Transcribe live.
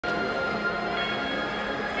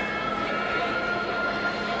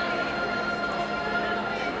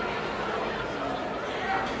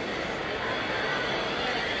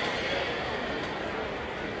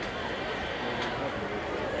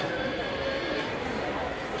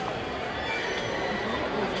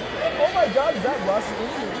my god, is that rusty?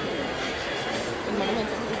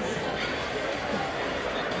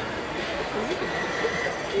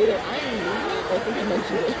 Either I knew it or I think you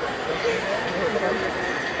mentioned it.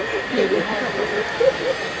 Maybe.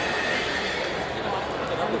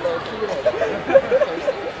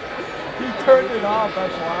 He turned it off,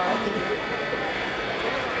 that's why.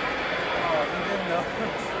 Oh, he didn't know.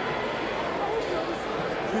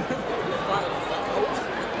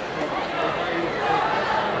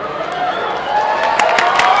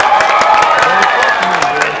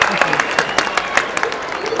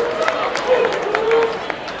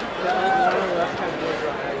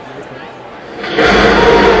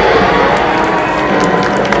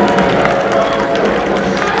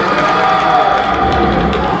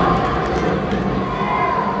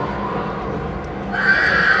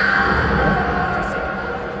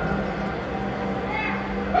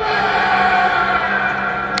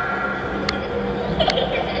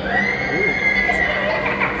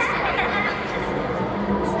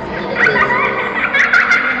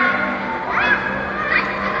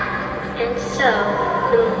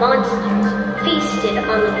 The monsters feasted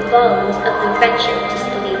on the bones of the wretched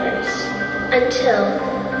disbelievers until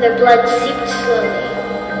their blood seeped slowly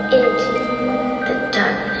into the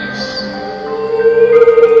darkness.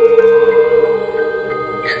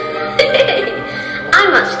 I'm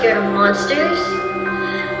not scared of monsters.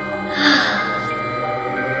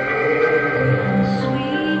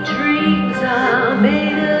 Sweet dreams are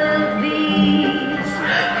made of these.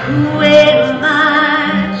 Who am I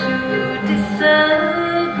to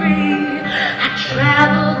disagree? I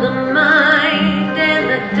travel the mind and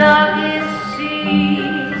the darkest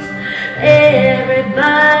seas. Everybody's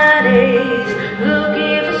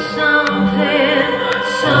looking for something.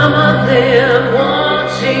 Some of them want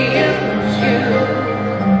to use you.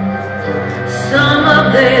 Some of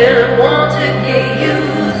them want to get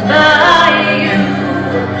used by you.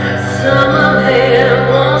 Some of them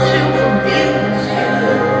want to abuse you.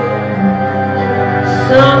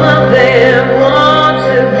 Some of them want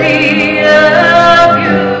to be of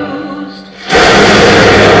you.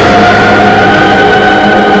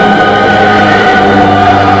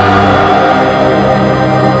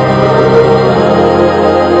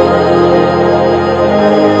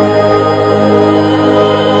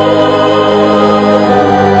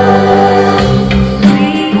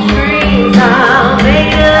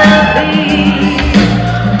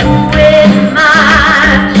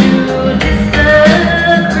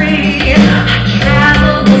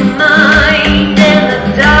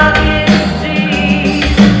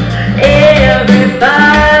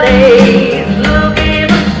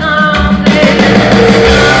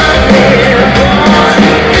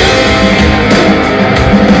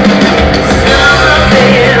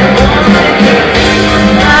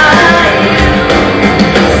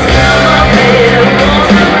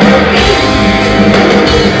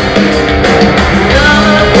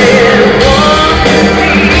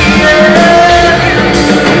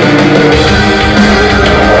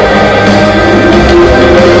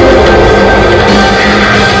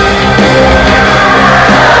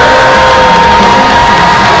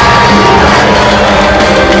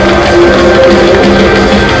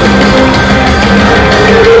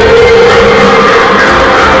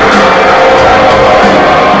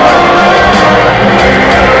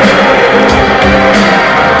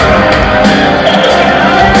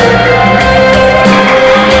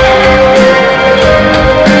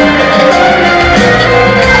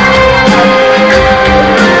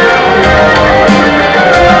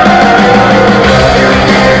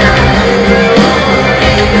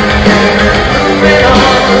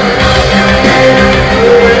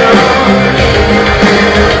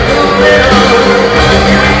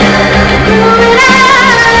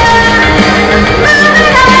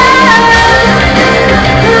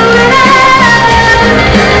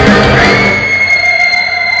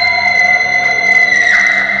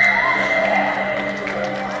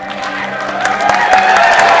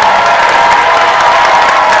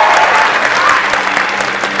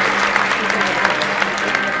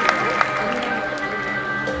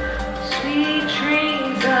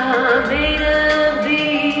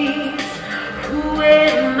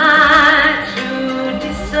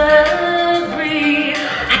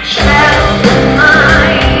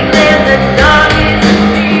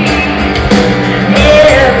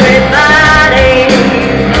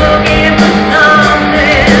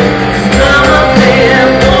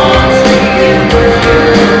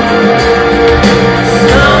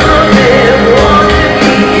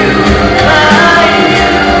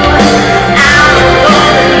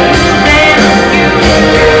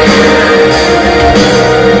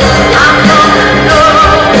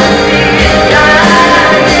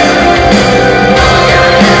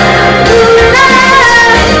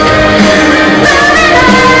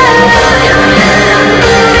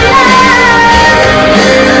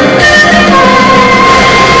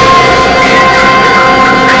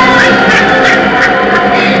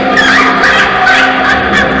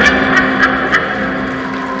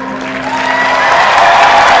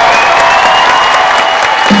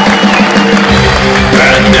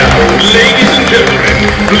 Ladies and gentlemen,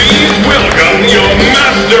 please welcome your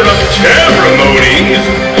master of ceremonies,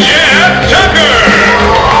 Jeff Tucker!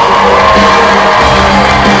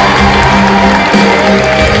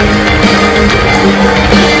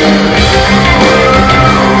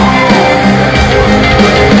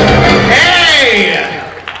 Hey!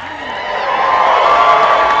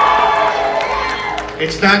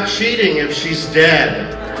 It's not cheating if she's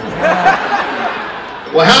dead.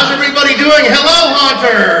 Well, how's everybody doing? Hello,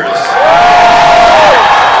 haunters!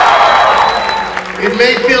 It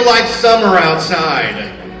may feel like summer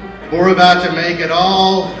outside. We're about to make it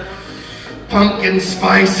all pumpkin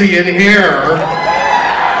spicy in here.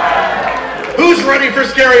 Who's ready for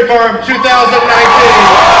Scary Farm 2019?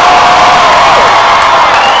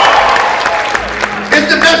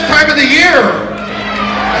 It's the best time of the year!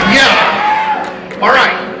 Yeah. All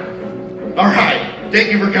right.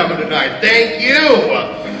 Thank you for coming tonight. Thank you.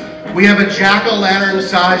 We have a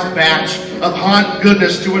jack-o'-lantern-sized batch of haunt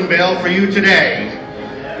goodness to unveil for you today.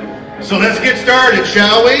 So let's get started,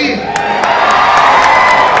 shall we?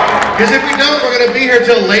 Because if we don't, we're going to be here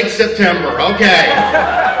till late September. Okay.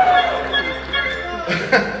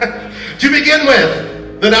 To begin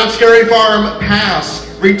with, the Knott Scary Farm Pass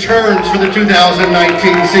returns for the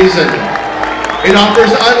 2019 season. It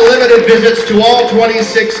offers unlimited visits to all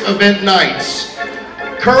 26 event nights.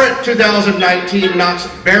 Current 2019 Knott's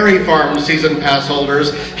Berry Farm Season Pass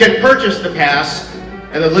holders can purchase the pass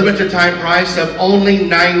at a limited time price of only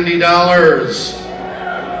 $90.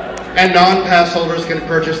 And non-pass holders can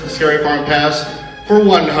purchase the Scary Farm Pass for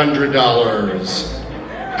 $100.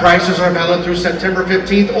 Prices are valid through September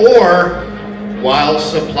 15th or while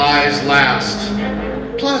supplies last,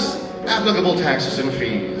 plus applicable taxes and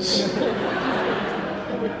fees.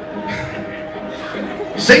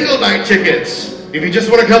 Single night tickets. If you just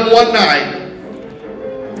want to come one night,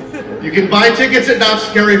 you can buy tickets at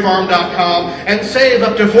knottscaryfarm.com and save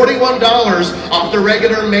up to $41 off the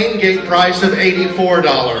regular main gate price of $84.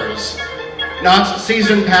 Knott's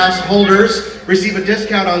Season Pass holders receive a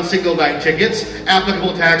discount on single night tickets.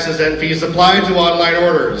 Applicable taxes and fees apply to online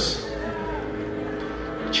orders.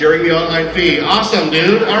 Cheering the online fee. Awesome,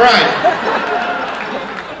 dude. All right.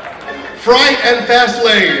 Fright and Fast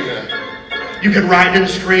Lane. You can ride and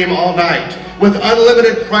scream all night with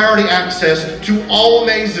unlimited priority access to all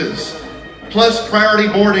mazes, plus priority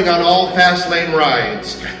boarding on all Fast Lane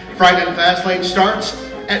rides. Fright and Fast Lane starts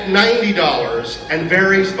at $90 and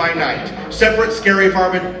varies by night. Separate Scary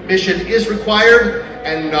Farm admission is required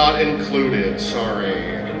and not included,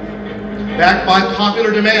 sorry. Backed by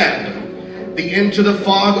popular demand, the Into the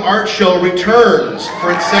Fog Art Show returns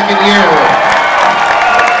for its second year.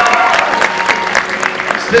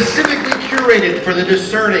 Specifically curated for the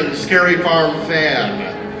discerning Scary Farm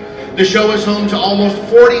fan. The show is home to almost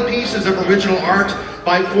 40 pieces of original art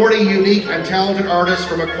by 40 unique and talented artists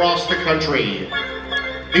from across the country.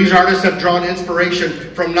 These artists have drawn inspiration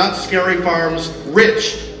from Knott Scary Farm's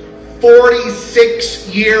rich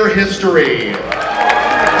 46-year history.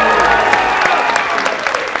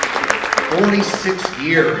 46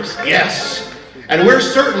 years, yes. And we're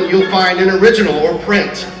certain you'll find an original or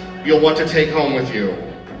print you'll want to take home with you.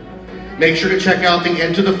 Make sure to check out the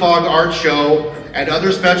Into the Fog Art Show and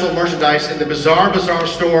other special merchandise in the Bizarre Bazaar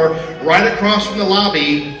store right across from the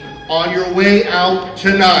lobby on your way out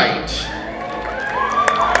tonight.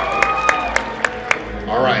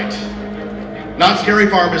 All right. Knott Scary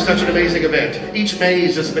Farm is such an amazing event. Each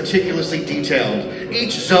maze is meticulously detailed,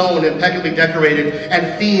 each zone impeccably decorated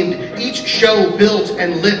and themed, each show built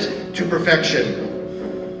and lit to perfection.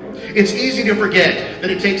 It's easy to forget that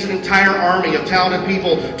it takes an entire army of talented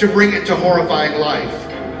people to bring it to horrifying life.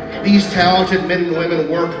 These talented men and women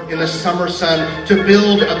work in the summer sun to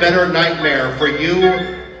build a better nightmare for you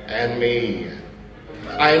and me.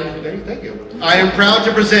 Thank you. I am proud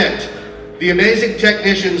to present the amazing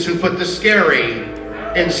technicians who put the scary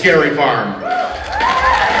in Scary Farm.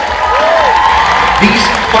 These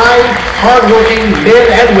fine, hardworking men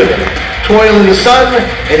and women toil in the sun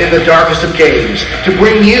and in the darkest of caves to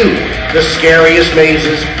bring you the scariest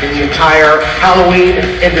mazes in the entire Halloween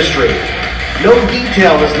industry. No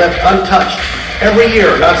detail is left untouched. Every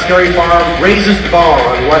year, Knott Scary Farm raises the bar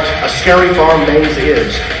on what a Scary Farm maze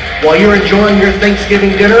is. While you're enjoying your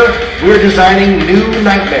Thanksgiving dinner, we're designing new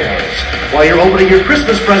nightmares. While you're opening your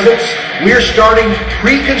Christmas presents, we're starting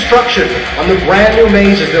pre-construction on the brand new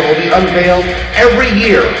mazes that will be unveiled every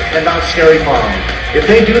year at Knott Scary Farm. If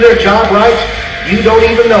they do their job right, you don't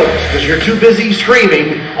even notice because you're too busy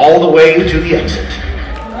screaming all the way to the exit.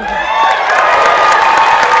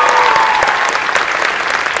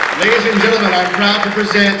 Ladies and gentlemen, I'm proud to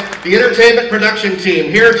present the entertainment production team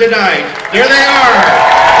here tonight. There they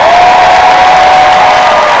are.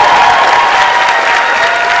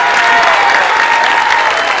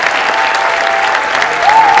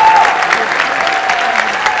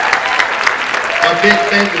 big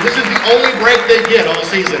thank you. This is the only break they get all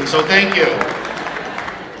season, so thank you.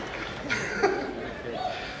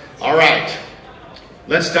 All right,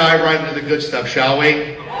 let's dive right into the good stuff, shall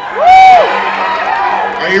we?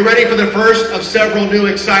 Are you ready for the first of several new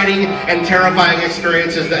exciting and terrifying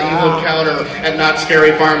experiences that you will encounter at Knott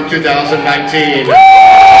Scary Farm 2019?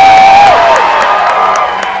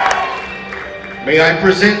 May I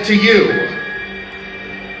present to you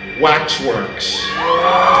Waxworks.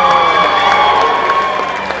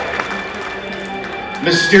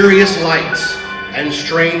 Mysterious lights and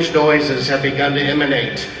strange noises have begun to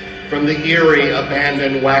emanate from the eerie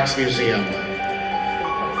abandoned wax museum.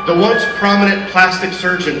 The once prominent plastic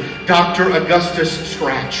surgeon, Dr. Augustus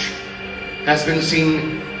Scratch, has been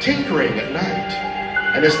seen tinkering at night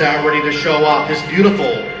and is now ready to show off his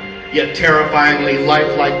beautiful yet terrifyingly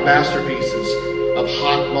lifelike masterpieces of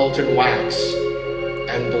hot molten wax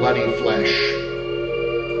and bloody flesh.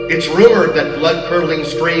 It's rumored that blood-curdling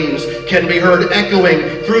screams can be heard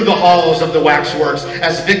echoing through the halls of the waxworks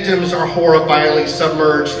as victims are horrifyingly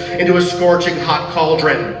submerged into a scorching hot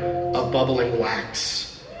cauldron of bubbling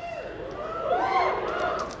wax.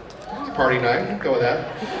 Party night, go with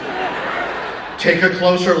that. Take a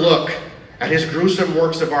closer look at his gruesome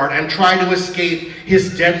works of art and try to escape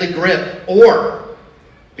his deadly grip or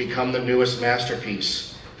become the newest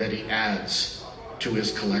masterpiece that he adds to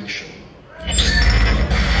his collection.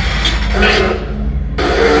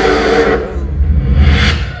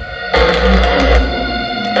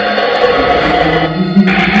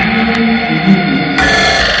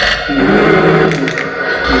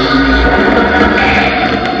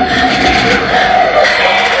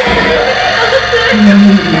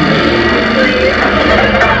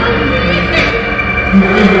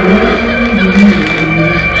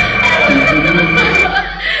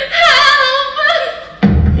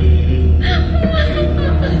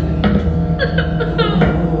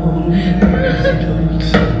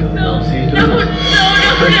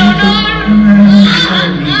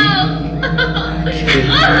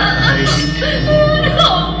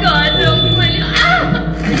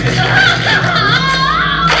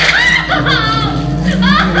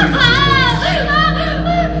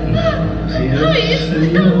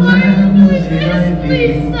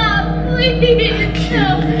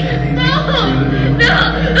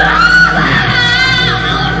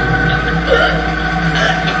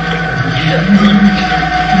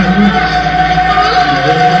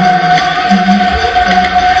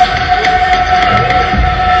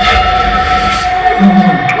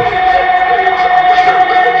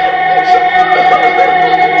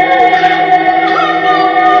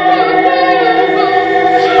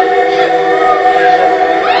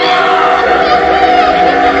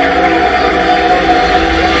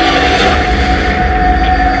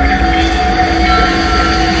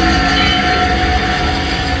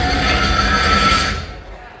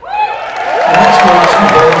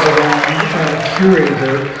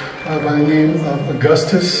 By the name of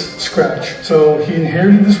Augustus Scratch. So he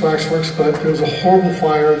inherited this waxworks, but there was a horrible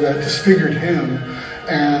fire that disfigured him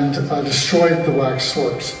and destroyed the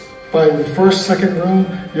waxworks. By the second room,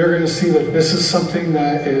 you're going to see that this is something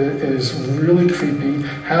that is really creepy.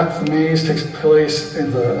 Half the maze takes place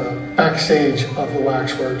in the backstage of the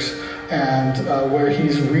waxworks, and where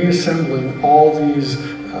he's reassembling all these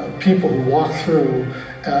people who walk through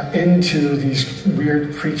into these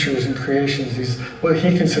weird creatures and creations, these what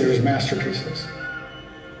he considers masterpieces.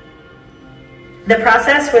 The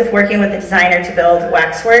process with working with the designer to build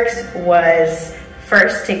Waxworks was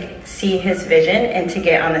first to see his vision and to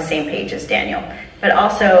get on the same page as Daniel. But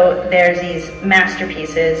also there's these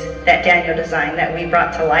masterpieces that Daniel designed that we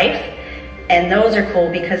brought to life. And those are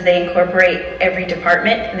cool because they incorporate every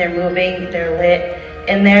department. They're moving, they're lit,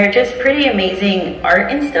 and they're just pretty amazing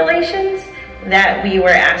art installations that we were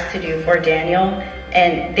asked to do for Daniel,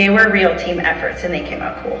 and they were real team efforts and they came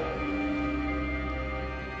out cool.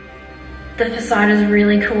 The facade is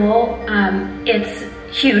really cool. It's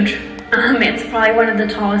huge. It's probably one of the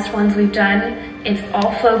tallest ones we've done. It's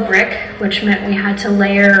all faux brick, which meant we had to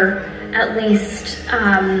layer at least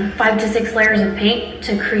 5 to 6 layers of paint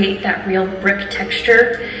to create that real brick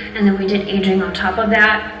texture. And then we did aging on top of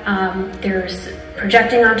that. There's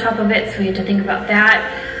projecting on top of it, so we had to think about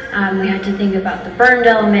that. We had to think about the burned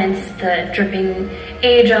elements, the dripping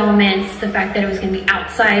age elements, the fact that it was going to be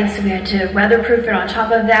outside, so we had to weatherproof it on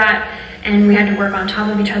top of that, and we had to work on top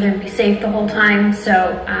of each other and be safe the whole time.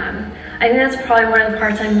 So I think that's probably one of the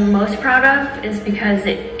parts I'm most proud of, is because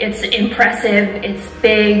it's impressive, it's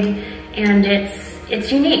big, and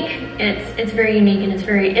it's unique. It's very unique, and it's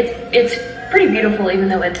pretty beautiful, even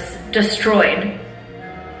though it's destroyed.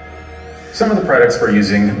 Some of the products we're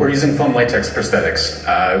using foam latex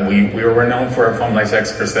prosthetics. We were known for our foam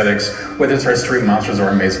latex prosthetics, whether it's our street monsters or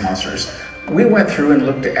our maze monsters. We went through and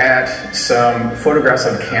looked at some photographs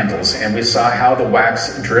of candles, and we saw how the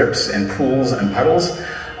wax drips and pools and puddles.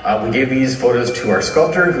 We gave these photos to our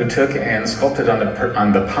sculptor, who took and sculpted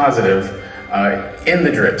on the positive in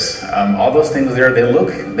the drips. All those things there, they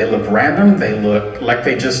look random. They look like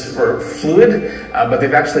they just were fluid, but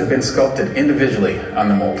they've actually been sculpted individually on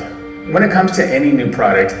the mold. When it comes to any new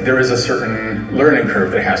product, there is a certain learning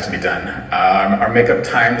curve that has to be done. Our makeup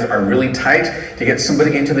times are really tight to get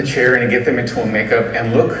somebody into the chair and to get them into a makeup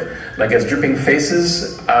and look like as dripping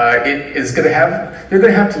faces. They're going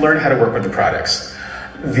to have to learn how to work with the products.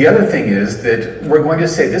 The other thing is that we're going to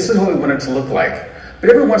say this is what we want it to look like. But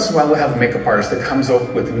every once in a while we'll have a makeup artist that comes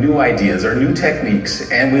up with new ideas or new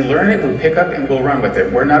techniques, and we learn it, we pick up, and we'll run with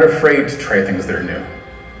it. We're not afraid to try things that are new.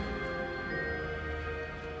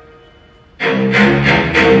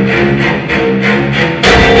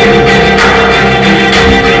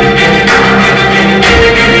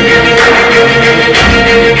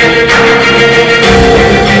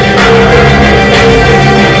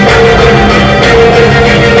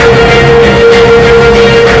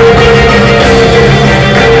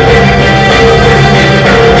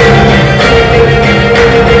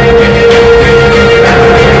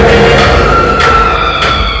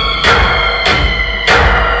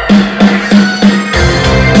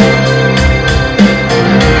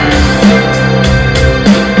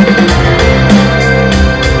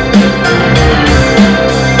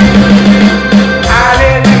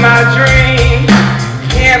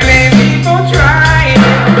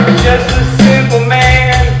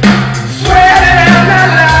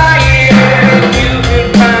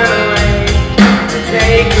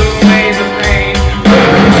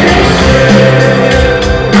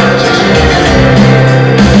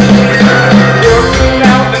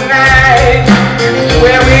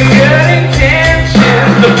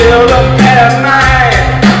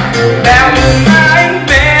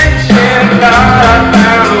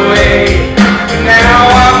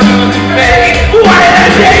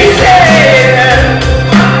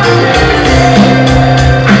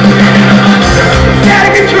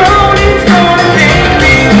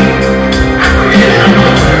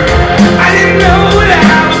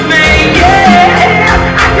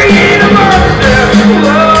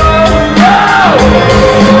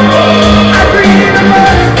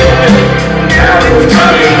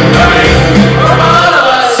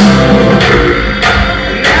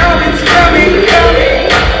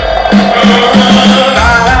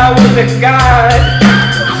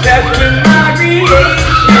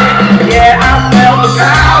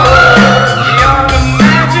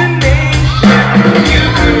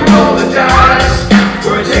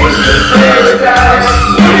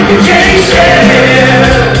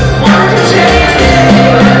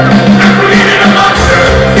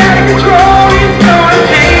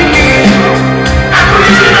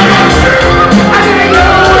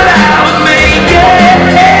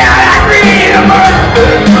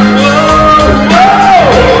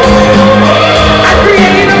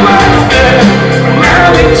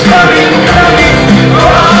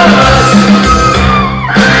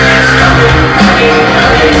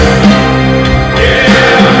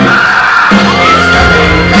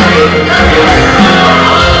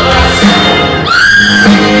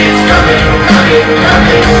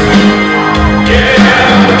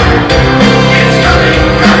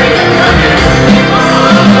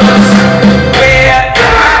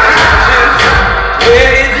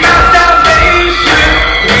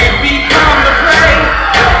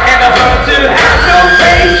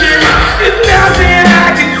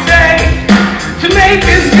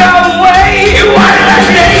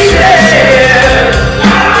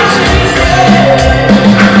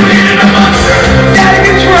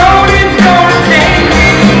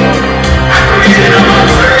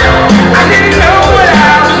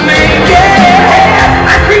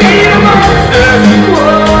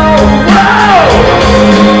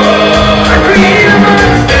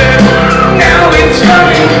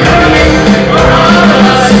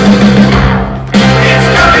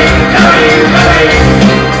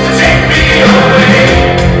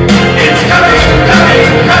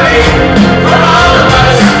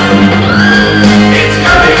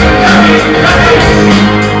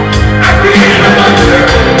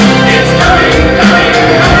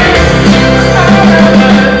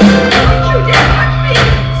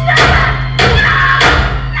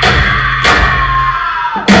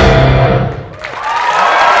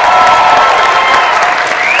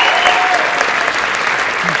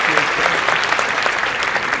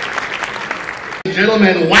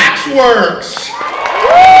 gentlemen, Waxworks!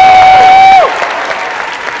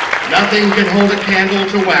 Nothing can hold a candle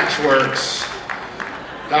to Waxworks.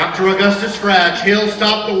 Dr. Augustus Scratch, he'll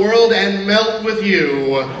stop the world and melt with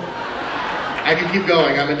you. I can keep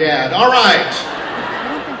going, I'm a dad. All right.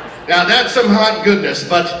 Now that's some hot goodness,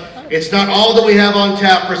 but it's not all that we have on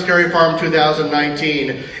tap for Scary Farm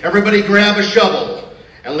 2019. Everybody grab a shovel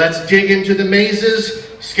and let's dig into the mazes,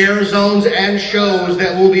 scare zones, and shows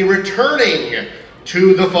that will be returning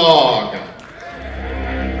to the fog.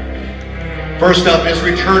 First up is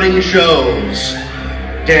returning shows.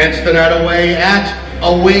 Dance the night away at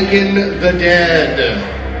Awaken the Dead.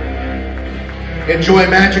 Enjoy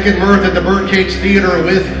magic and mirth at the Birdcage Theater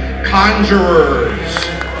with Conjurers.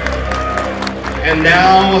 And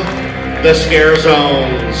now, the Scare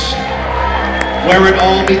Zones. Where it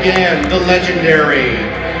all began, the legendary,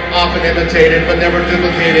 often imitated but never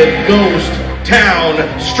duplicated, Ghost Town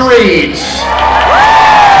Streets.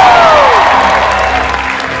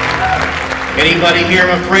 Anybody here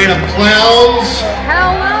afraid of clowns?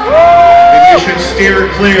 Hell no! Then you should steer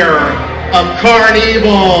clear of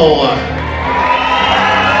Carnival.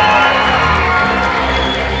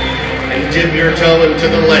 And dip your toe into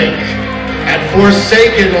the lake at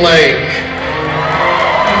Forsaken Lake.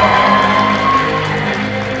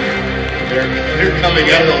 They're coming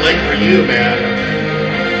out of the lake for you, man.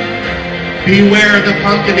 Beware the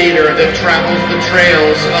pumpkin eater that travels the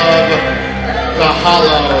trails of the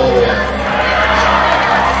Hollow.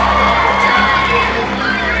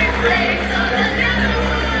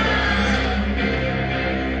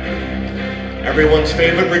 Everyone's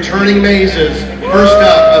favorite returning mazes. First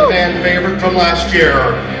up, a fan favorite from last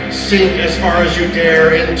year. Sink as far as you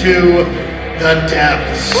dare into the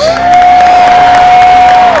depths.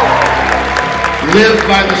 Live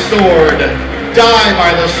by the sword, die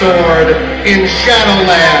by the sword in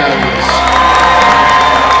Shadowlands.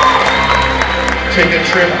 Take a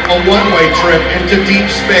trip, a one-way trip into deep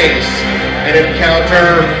space and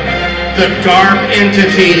encounter the dark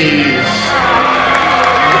entities.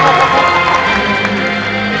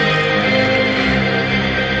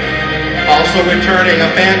 Also returning, a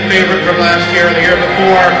fan favorite from last year and the year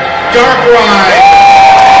before, Dark Ride.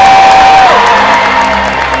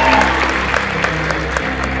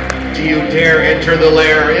 Do you dare enter the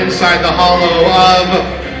lair inside the hollow of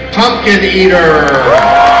Pumpkin Eater?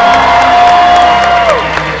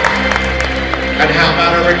 And how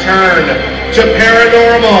about a return to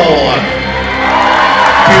Paranormal?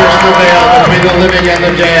 Pierce the veil between the living and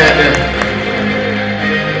the dead.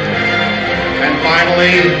 And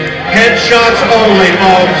finally, headshots only,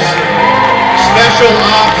 folks. Special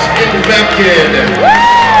Ops Infected.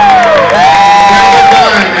 Grab a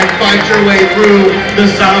gun and fight your way through the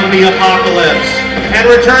zombie apocalypse. And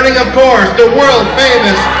returning, of course, the world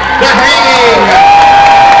famous The Hanging.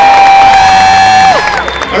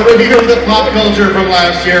 A review of the pop culture from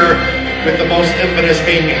last year, with the most infamous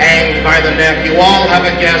being hanged by the neck. You all have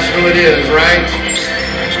a guess who it is, right?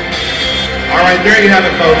 All right, there you have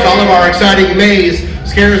it, folks. All of our exciting maze,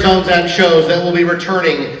 scare zones, and shows that will be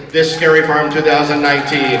returning this Scary Farm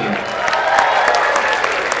 2019.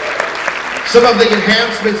 Some of the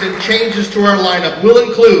enhancements and changes to our lineup will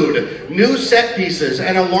include new set pieces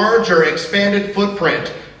and a larger expanded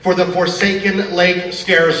footprint for the Forsaken Lake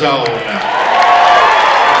Scare Zone.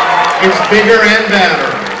 It's bigger and better.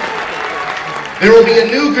 There will be a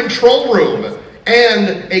new control room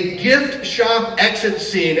and a gift shop exit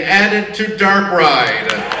scene added to Dark Ride.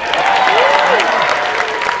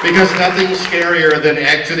 Because nothing's scarier than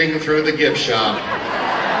exiting through the gift shop.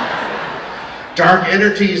 Dark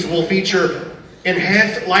Entities will feature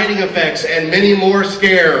enhanced lighting effects and many more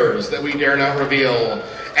scares that we dare not reveal.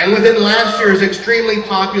 And within last year's extremely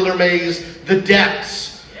popular maze, The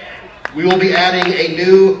Depths, we will be adding a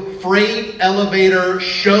new freight elevator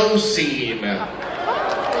show scene.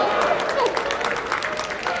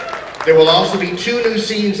 There will also be 2 new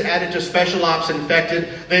scenes added to Special Ops Infected.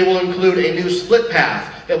 They will include a new split path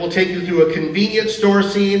that will take you through a convenience store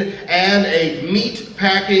scene and a meat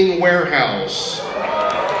packing warehouse.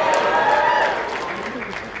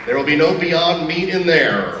 There will be no Beyond Meat in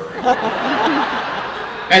there.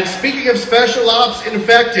 And speaking of Special Ops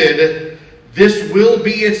Infected, this will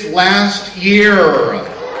be its last year.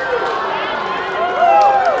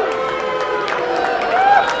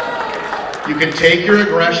 You can take your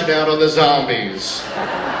aggression out on the zombies.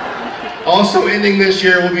 Also ending this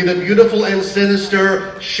year will be the beautiful and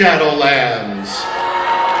sinister Shadowlands.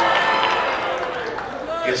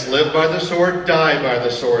 It's live by the sword, die by the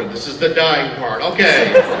sword. This is the dying part.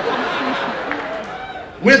 Okay.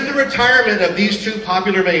 With the retirement of these two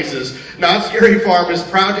popular mazes, Knott's Scary Farm is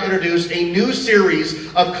proud to introduce a new series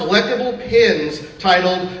of collectible pins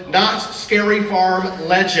titled Knott's Scary Farm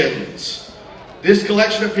Legends. This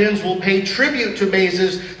collection of pins will pay tribute to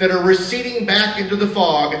mazes that are receding back into the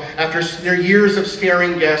fog after their years of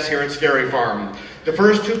scaring guests here at Scary Farm. The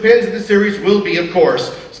first two pins in the series will be, of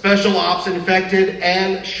course, Special Ops Infected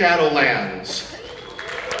and Shadowlands.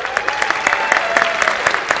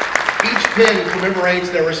 Each pin commemorates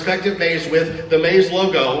their respective maze with the maze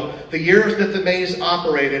logo, the years that the maze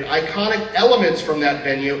operated, iconic elements from that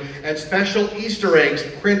venue, and special Easter eggs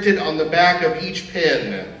printed on the back of each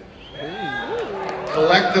pin.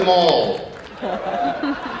 Collect them all.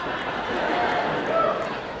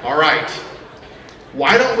 All right.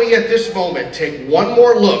 Why don't we at this moment take one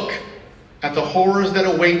more look at the horrors that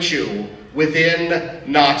await you within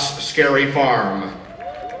Knott's Scary Farm.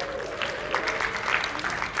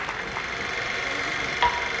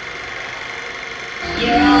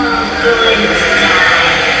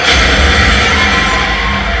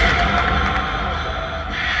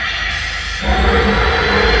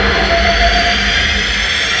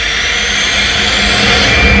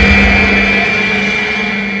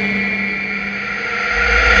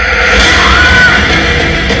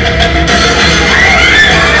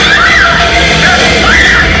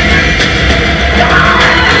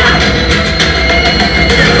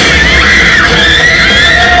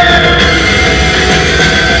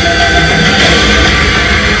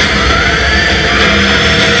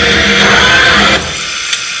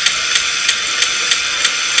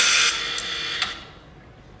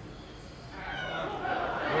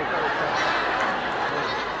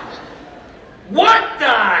 What the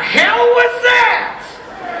hell was that?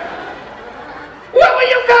 What were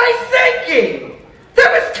you guys thinking? That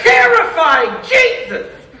was terrifying, Jesus!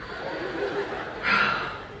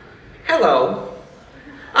 Hello.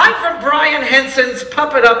 I'm from Brian Henson's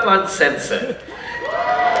Puppet Up Uncensored.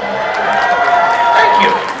 Thank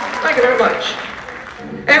you. Thank you very much.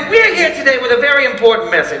 And we're here today with a very important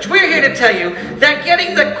message. We're here to tell you that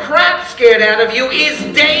getting the crap scared out of you is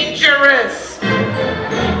dangerous.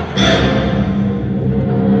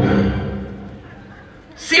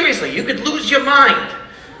 Seriously, you could lose your mind.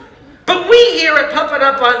 But we here at Puppet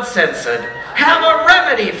Up Uncensored have a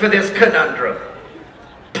remedy for this conundrum.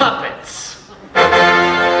 Puppets.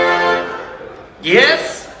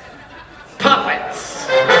 Yes? Puppets.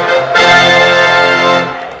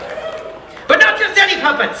 But not just any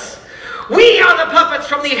puppets. We are the puppets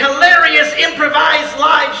from the hilarious improvised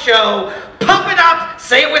live show, Puppet Up,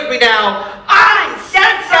 say it with me now,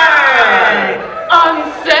 Uncensored!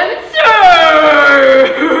 Uncensored!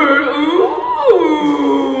 Ooh!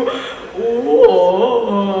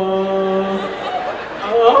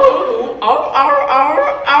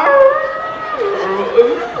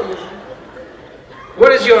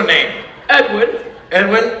 What is your name? Edwin.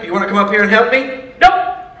 Edwin, you want to come up here and help me?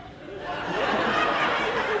 Nope.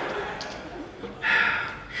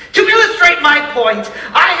 To illustrate my point,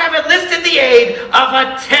 I have enlisted the aid of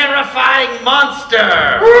a terrifying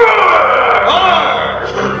monster. Oh.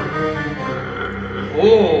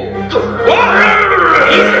 Ooh.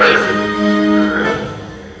 Easy, easy.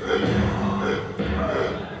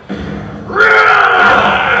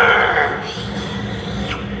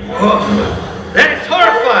 Oh, that is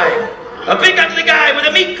horrifying. A big ugly guy with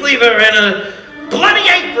a meat cleaver and a bloody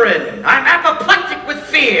apron. I'm apoplectic with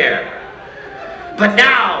fear. But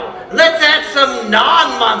now, let's add some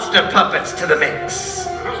non-monster puppets to the mix.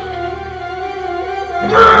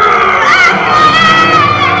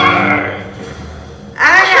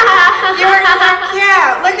 You're so cute.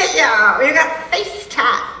 Look at you. You got face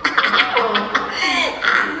tat.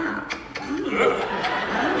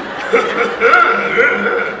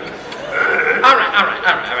 All right.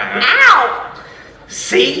 Ow!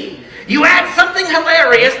 See? You add something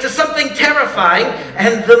hilarious to something terrifying,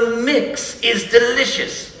 and the mix is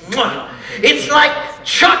delicious. It's like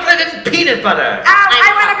chocolate and peanut butter.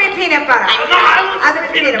 I want to be peanut butter. I want to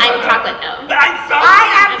be peanut butter. I'm chocolate, though. I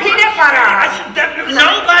am peanut butter.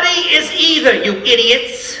 Nobody is either, you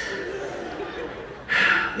idiots.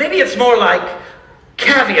 Maybe it's more like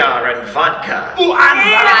caviar and vodka. No,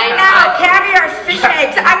 caviar is fish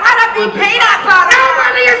eggs. I want to be peanut butter.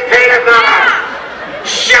 Nobody is peanut butter. Yeah.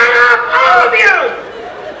 Shut up, all of you!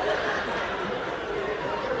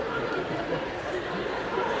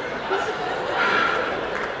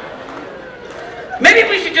 Maybe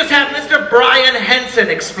we should just have Mr. Brian Henson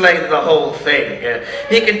explain the whole thing.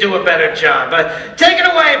 He can do a better job. Take it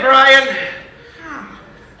away, Brian.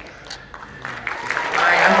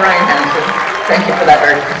 Hi, I'm Brian Henson. Thank you for that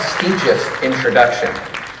very prestigious introduction.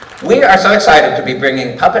 We are so excited to be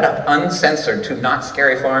bringing Puppet Up Uncensored to Knott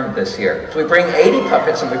Scary Farm this year. So we bring 80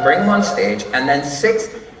 puppets and we bring them on stage, and then 6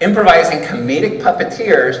 improvising comedic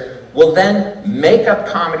puppeteers will then make up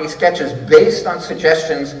comedy sketches based on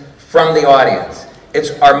suggestions from the audience.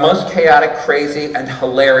 It's our most chaotic, crazy, and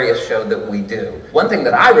hilarious show that we do. One thing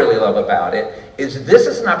that I really love about it is this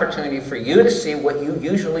is an opportunity for you to see what you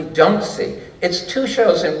usually don't see. It's 2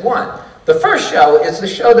 shows in one. The first show is the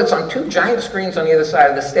show that's on 2 giant screens on either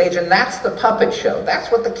side of the stage, and that's the puppet show.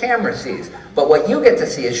 That's what the camera sees. But what you get to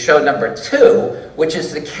see is show number 2, which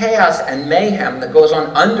is the chaos and mayhem that goes on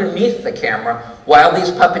underneath the camera while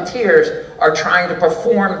these puppeteers are trying to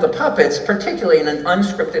perform the puppets, particularly in an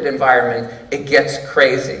unscripted environment. It gets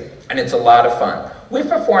crazy, and it's a lot of fun. We've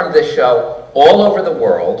performed this show all over the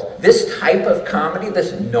world. This type of comedy,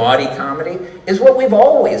 this naughty comedy, is what we've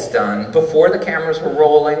always done before the cameras were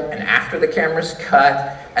rolling and after the cameras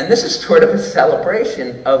cut. And this is sort of a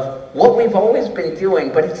celebration of what we've always been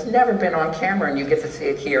doing, but it's never been on camera, and you get to see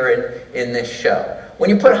it here in this show. When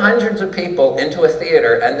you put hundreds of people into a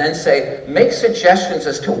theater and then say, make suggestions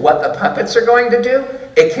as to what the puppets are going to do,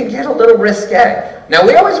 it can get a little risque. Now,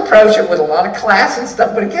 we always approach it with a lot of class and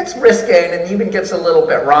stuff, but it gets risque and it even gets a little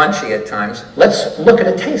bit raunchy at times. Let's look at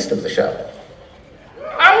a taste of the show.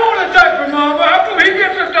 I want a diaper, Mama. How come he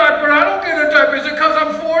gets a diaper? I don't get a diaper. Is it because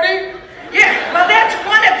I'm 40? Yeah, well, that's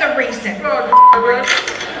one of the reasons.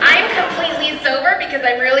 I'm completely sober because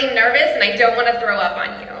I'm really nervous and I don't want to throw up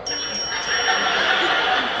on you.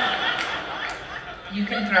 You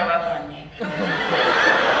can throw up on me. There's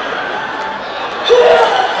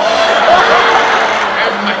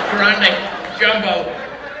my grande jumbo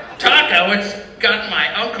taco. It's got my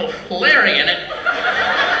Uncle Larry in it.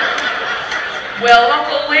 Well,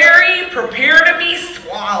 Uncle Larry, prepare to be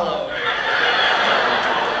swallowed.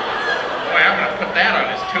 Boy, I'm gonna put that on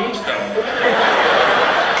his tombstone.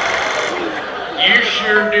 You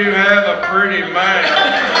sure do have a pretty mind.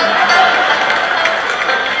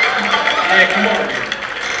 Hey, come on.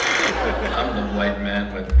 I'm the white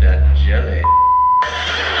man with that jelly.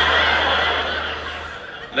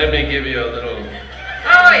 Let me give you a little...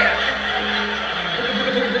 Oh, yeah.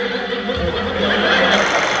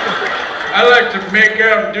 I like to make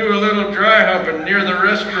out and do a little dry humping near the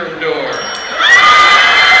restroom door.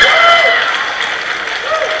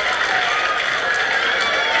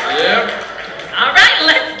 Yep. All right,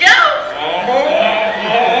 let's go.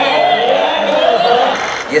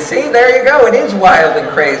 You see, there you go. It is wild and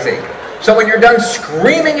crazy. So when you're done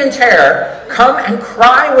screaming in terror, come and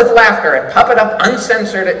cry with laughter at Puppet Up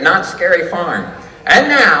Uncensored at Knott Scary Farm. And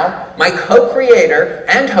now, my co-creator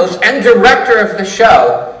and host and director of the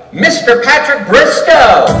show, Mr. Patrick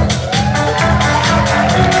Bristow.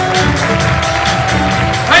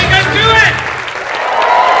 How you guys doing?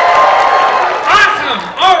 Awesome.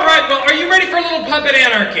 All right, well, are you ready for a little puppet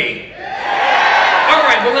anarchy? All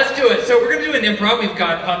right, well, let's do it. So we're going to do an improv. We've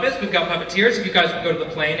got puppets, we've got puppeteers. If you guys would go to the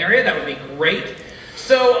playing area, that would be great.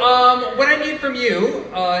 So what I need from you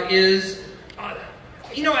is,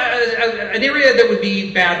 you know, an area that would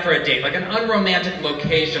be bad for a date, like an unromantic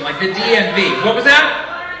location, like the DMV. What was that?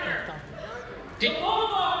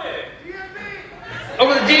 Oh,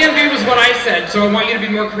 well, the DMV was what I said, so I want you to be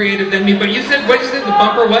more creative than me. But you said, what did you say, the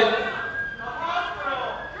bumper, what?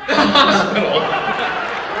 The hospital.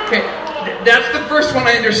 Okay, that's the first one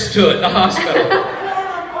I understood, the hospital.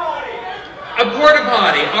 A porta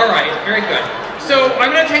potty, all right, very good. So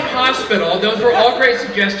I'm going to take hospital. Those were all great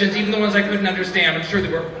suggestions, even the ones I couldn't understand. I'm sure they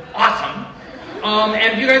were awesome.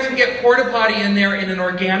 And you guys can get porta potty in there in an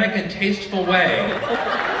organic and tasteful way.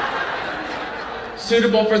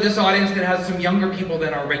 Suitable for this audience that has some younger people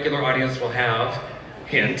than our regular audience will have.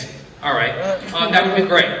 Hint. All right. That would be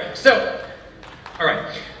great. So, all right.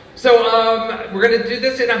 So we're going to do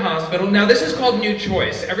this in a hospital. Now this is called New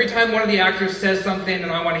Choice. Every time one of the actors says something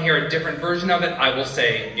and I want to hear a different version of it, I will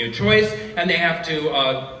say New Choice, and they have to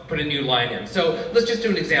put a new line in. So let's just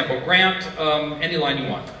do an example. Grant, any line you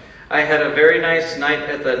want. I had a very nice night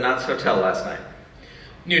at the Knott's Hotel last night.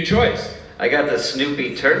 New Choice. I got the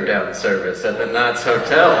Snoopy turn-down service at the Knott's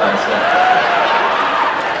Hotel last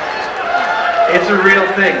night. It's a real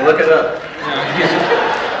thing. Look it up.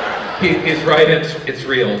 He's right, it's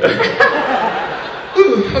real.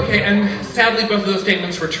 Okay, and sadly both of those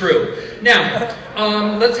statements were true. Now,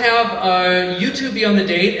 let's have you two be on the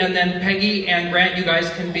date, and then Peggy and Grant, you guys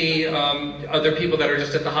can be other people that are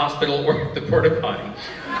just at the hospital or the porta potty.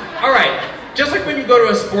 All right, just like when you go to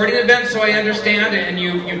a sporting event, so I understand, and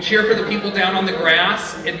you cheer for the people down on the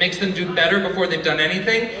grass, it makes them do better before they've done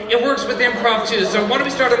anything. It works with improv too, so why don't we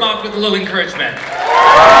start them off with a little encouragement.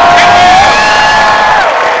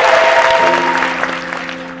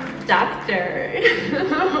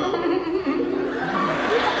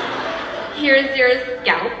 here's your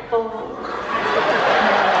scalpel.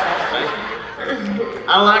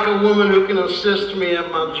 I like a woman who can assist me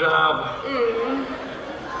at my job.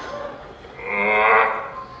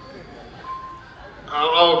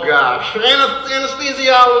 Oh gosh,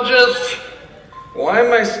 anesthesiologist. Why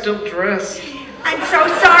am I still dressed? I'm so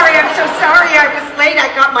sorry I was late. I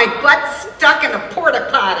got my butt stuck in a porta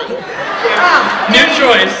potty. New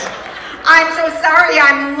choice. I'm so sorry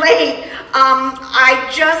I'm late. I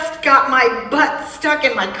just got my butt stuck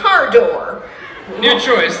in my car door. New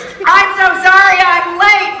choice. I'm so sorry I'm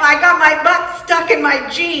late. I got my butt stuck in my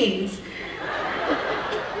jeans.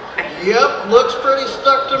 Yep, looks pretty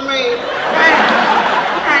stuck to me.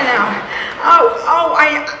 I know.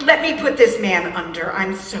 Let me put this man under.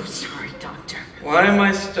 I'm so sorry, doctor. Why am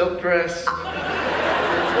I still dressed?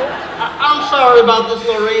 I'm sorry about this,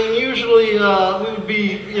 Lorraine. Usually we would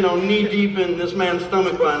be, knee deep in this man's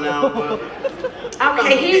stomach by now, but...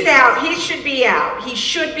 Okay, he's out. He should be out. He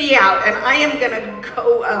should be out, and I am gonna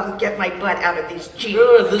go get my butt out of these jeans.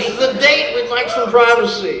 Good, this is a date. We'd like some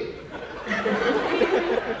privacy.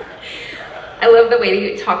 I love the way that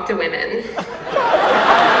you talk to women.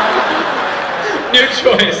 New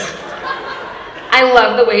choice. I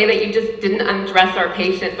love the way that you just didn't undress our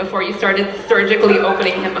patient before you started surgically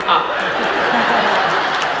opening him up.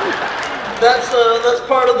 That's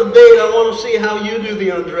part of the date. I want to see how you do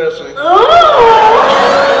the undressing.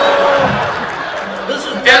 This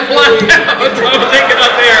is definitely... Don't take it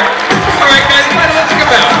up there. All right, guys, let's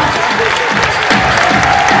come out.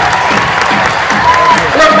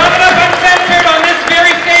 We're coming up uncensored on this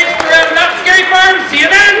very stage for Not Scary Farm. See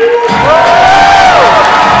you then.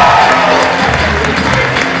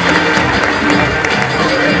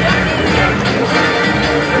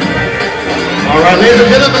 All right, ladies and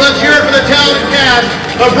gentlemen, let's hear it for the talented cast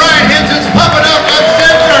of Brian Henson's Pump It Up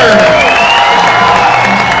Uncensored.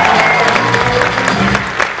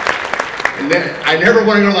 I never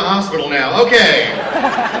want to go to the hospital now. Okay.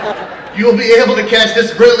 You'll be able to catch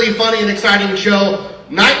this really funny and exciting show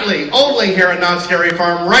nightly, only here at Not Scary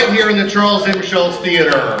Farm, right here in the Charles M. Schultz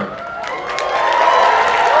Theater.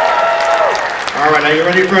 All right, are you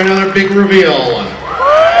ready for another big reveal?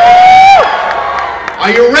 Are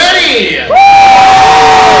you ready?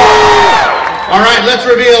 All right, let's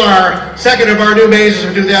reveal our second of our new mazes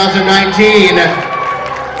for 2019.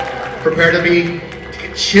 Prepare to get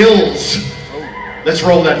chills. Let's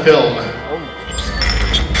roll that film.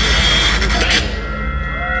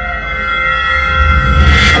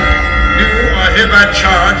 You are hereby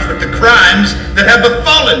charged with the crimes that have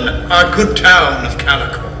befallen our good town of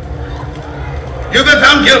Calico. You've been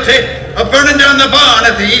found guilty of burning down the barn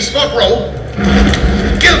at the East Fork Road.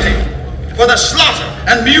 Guilty for the slaughter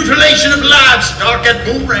and mutilation of livestock at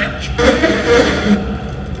Boom Ranch.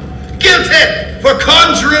 Guilty for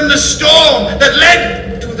conjuring the storm that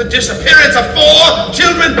led to the disappearance of 4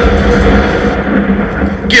 children.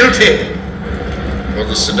 Guilty for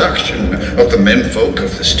the seduction of the menfolk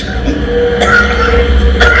of this town.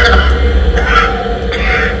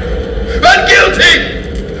 And guilty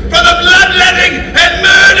for the bloodletting and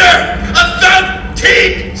murder of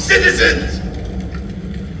 13 citizens.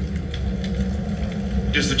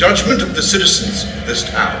 It is the judgment of the citizens of this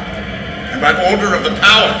town, and by order of the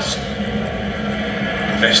powers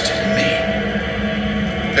invested in me,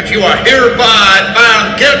 that you are hereby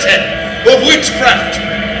found guilty of witchcraft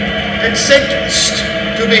and sentenced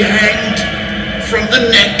to be hanged from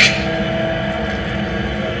the neck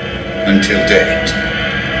until dead.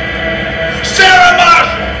 Sarah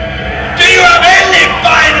Marshall, do you have any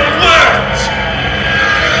final words?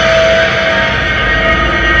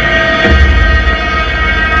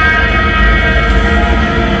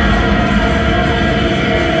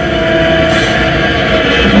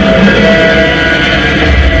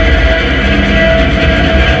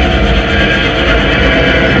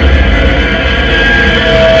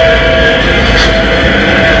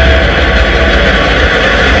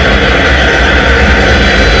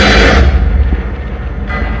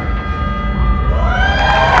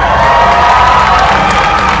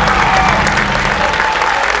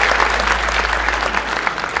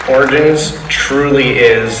 Origins truly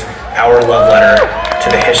is our love letter to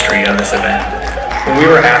the history of this event. When we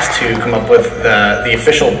were asked to come up with the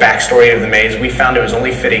official backstory of the maze, we found it was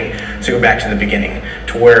only fitting to go back to the beginning,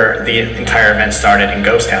 to where the entire event started in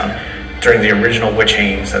Ghost Town during the original witch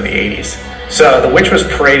hangings of the 80s. So the witch was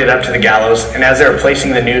paraded up to the gallows, and as they were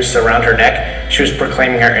placing the noose around her neck, she was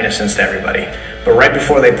proclaiming her innocence to everybody. But right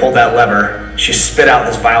before they pulled that lever, she spit out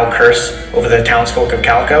this vile curse over the townsfolk of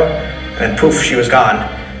Calico, and then poof, she was gone.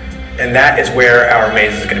 And that is where our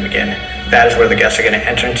maze is going to begin. That is where the guests are going to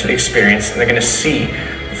enter into the experience, and they're going to see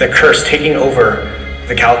the curse taking over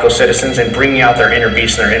the Calico citizens and bringing out their inner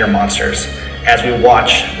beasts and their inner monsters as we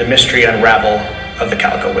watch the mystery unravel of the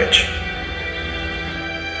Calico Witch.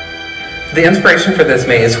 The inspiration for this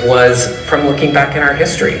maze was from looking back in our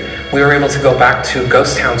history. We were able to go back to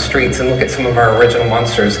ghost town streets and look at some of our original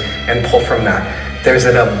monsters and pull from that. There's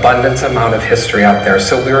an abundant amount of history out there,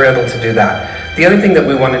 so we were able to do that. The other thing that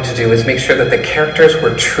we wanted to do is make sure that the characters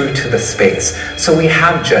were true to the space. So we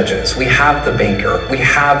have judges, we have the banker, we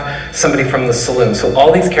have somebody from the saloon. So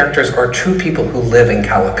all these characters are true people who live in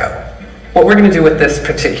Calico. What we're going to do with this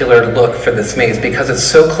particular look for this maze, because it's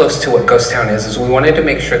so close to what Ghost Town is we wanted to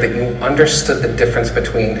make sure that you understood the difference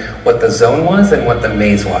between what the zone was and what the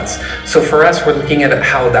maze was. So for us, we're looking at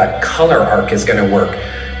how that color arc is going to work.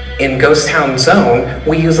 In Ghost Town Zone,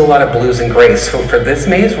 we use a lot of blues and grays. So for this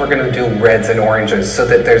maze, we're going to do reds and oranges so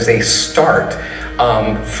that there's a start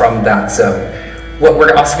from that zone. What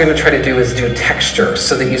we're also going to try to do is do texture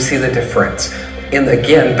so that you see the difference. And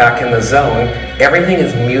again, back in the zone, everything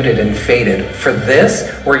is muted and faded. For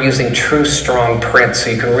this, we're using true strong print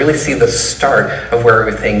so you can really see the start of where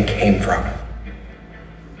everything came from.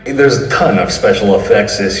 There's a ton of special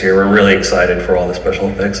effects this year. We're really excited for all the special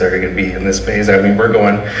effects that are going to be in this maze. I mean, we're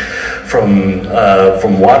going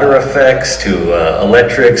from water effects to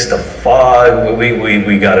electrics to fog.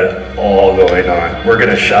 We got it all going on. We're going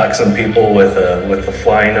to shock some people with the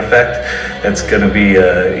flying effect. That's going to be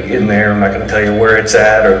in there. I'm not going to tell you where it's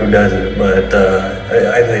at or who does it, but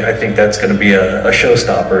I think that's going to be a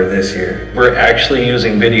showstopper this year. We're actually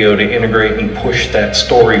using video to integrate and push that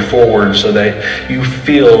story forward so that you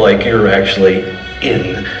feel like you're actually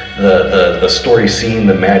in the story, seeing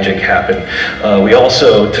the magic happen. We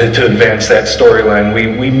also, to advance that storyline,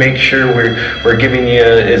 we make sure we're giving you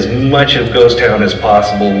as much of Ghost Town as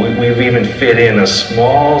possible. We've even fit in a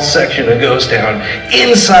small section of Ghost Town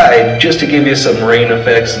inside just to give you some rain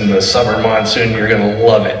effects in the summer monsoon. You're gonna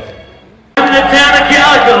love it. In the town of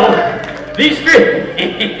Calico, these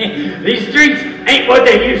streets ain't what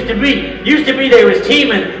they used to be. Used to be they was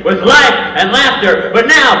teeming with life and laughter, but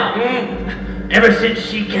now, ever since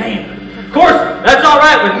she came, of course, that's all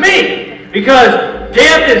right with me, because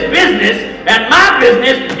death is business, and my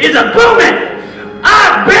business is a booming.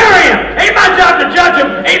 I bury him. Ain't my job to judge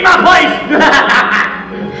him. Ain't my place.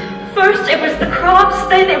 First it was the crops,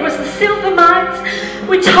 then it was the silver mines.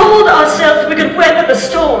 We told ourselves we could weather the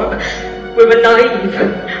storm. We were naive.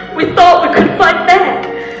 We thought we could fight back.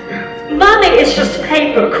 Money is just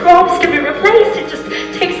paper. Crops can be replaced. It just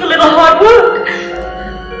takes a little hard work.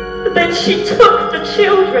 But then she took the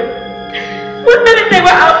children. One minute they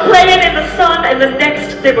were out playing in the sun, and the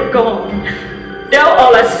next they were gone. Now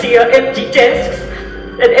all I see are empty desks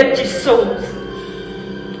and empty souls.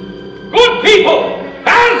 Good people,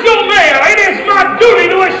 as your mayor, it is my duty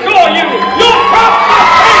to assure you your crops are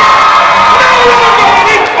safe. No longer will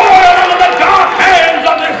be toiled under the dark hands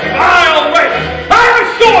of this vile witch. I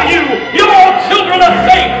assure you, your children are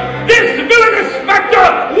safe. This villainous specter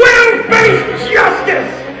will face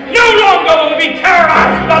justice. No longer will we be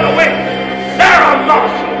terrorized by the witch, Sarah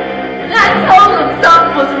Marshall. I told them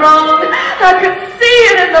something was wrong. I could see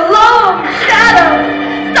it in the long shadows.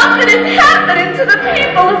 Something is happening to the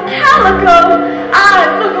people of Calico.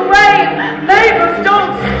 Eyes look away. Neighbors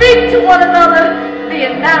don't speak to one another.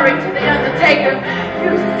 Being married to the undertaker,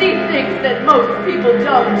 you see things that most people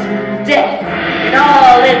don't. Death in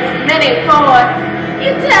all its many forms.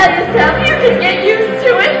 You tell yourself you can get used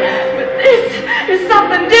to it, but this is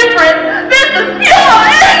something different. This is pure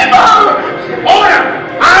evil! Order!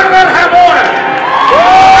 I will have order!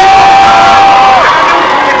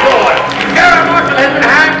 Sarah Marshall has been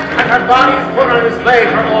hanged, and her body is put on display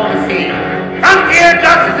for all to see. Frontier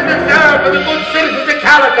justice is observed for the good citizens of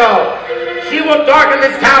Calico. She will darken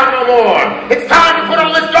this town no more. It's time to put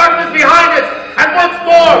all this darkness behind us, and once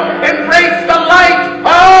more, embrace the light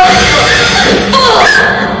of... Fools!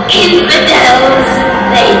 Infidels!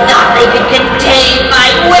 They thought they could contain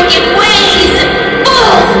my wicked ways!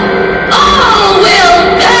 Fools! All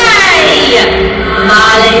will pay!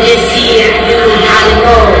 Maledicir you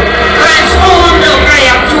Calico! Transformed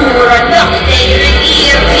creatura nocte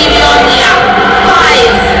regia primionia!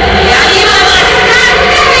 Pais! Animamus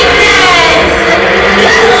Magnificus!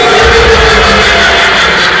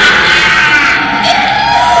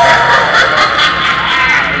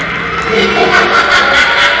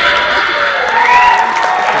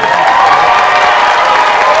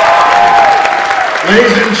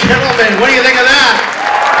 Ladies and gentlemen, what do you think of that?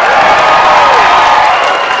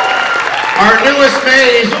 Our newest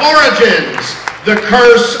maze, Origins, The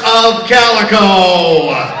Curse of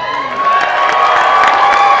Calico.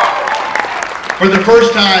 For the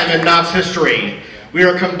first time in Knott's history, We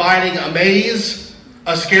are combining a maze,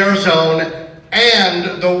 a scare zone,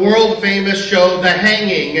 and the world-famous show The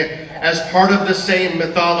Hanging as part of the same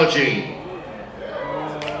mythology.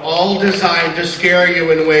 All designed to scare you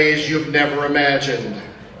in ways you've never imagined.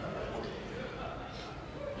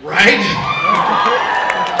 Right?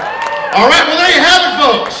 All right, well, there you have it,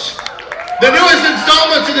 folks. The newest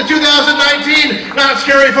installment to the 2019 Knott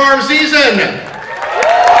Scary Farm season.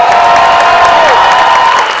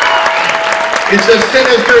 It's a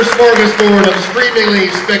sinister smorgasbord of screamingly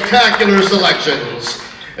spectacular selections.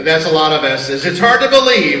 And that's a lot of S's. It's hard to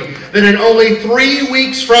believe that in only 3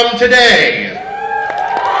 weeks from today, 3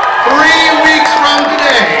 weeks from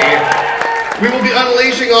today, we will be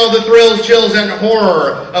unleashing all the thrills, chills, and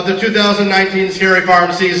horror of the 2019 Scary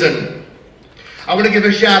Farm season. I want to give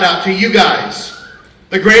a shout out to you guys,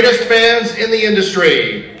 the greatest fans in the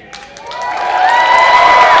industry.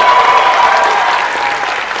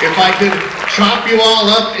 If I could chop you all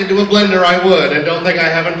up into a blender, I would, and don't think I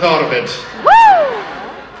haven't thought of it.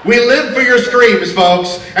 We live for your screams,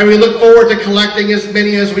 folks, and we look forward to collecting as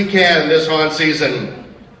many as we can this haunt season.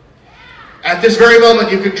 At this very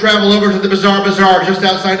moment, you can travel over to the Bizarre Bazaar just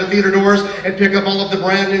outside the theater doors and pick up all of the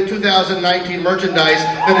brand new 2019 merchandise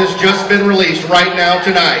that has just been released right now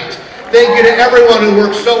tonight. Thank you to everyone who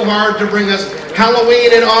worked so hard to bring us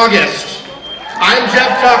Halloween in August. I'm Jeff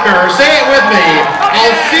Tucker. Say it with me.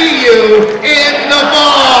 I'll see you in the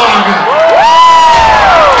fog.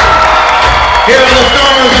 Here are the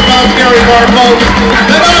stars of Knott Scary Farm, folks.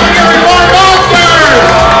 The Knott Scary Farm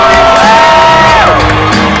Monsters!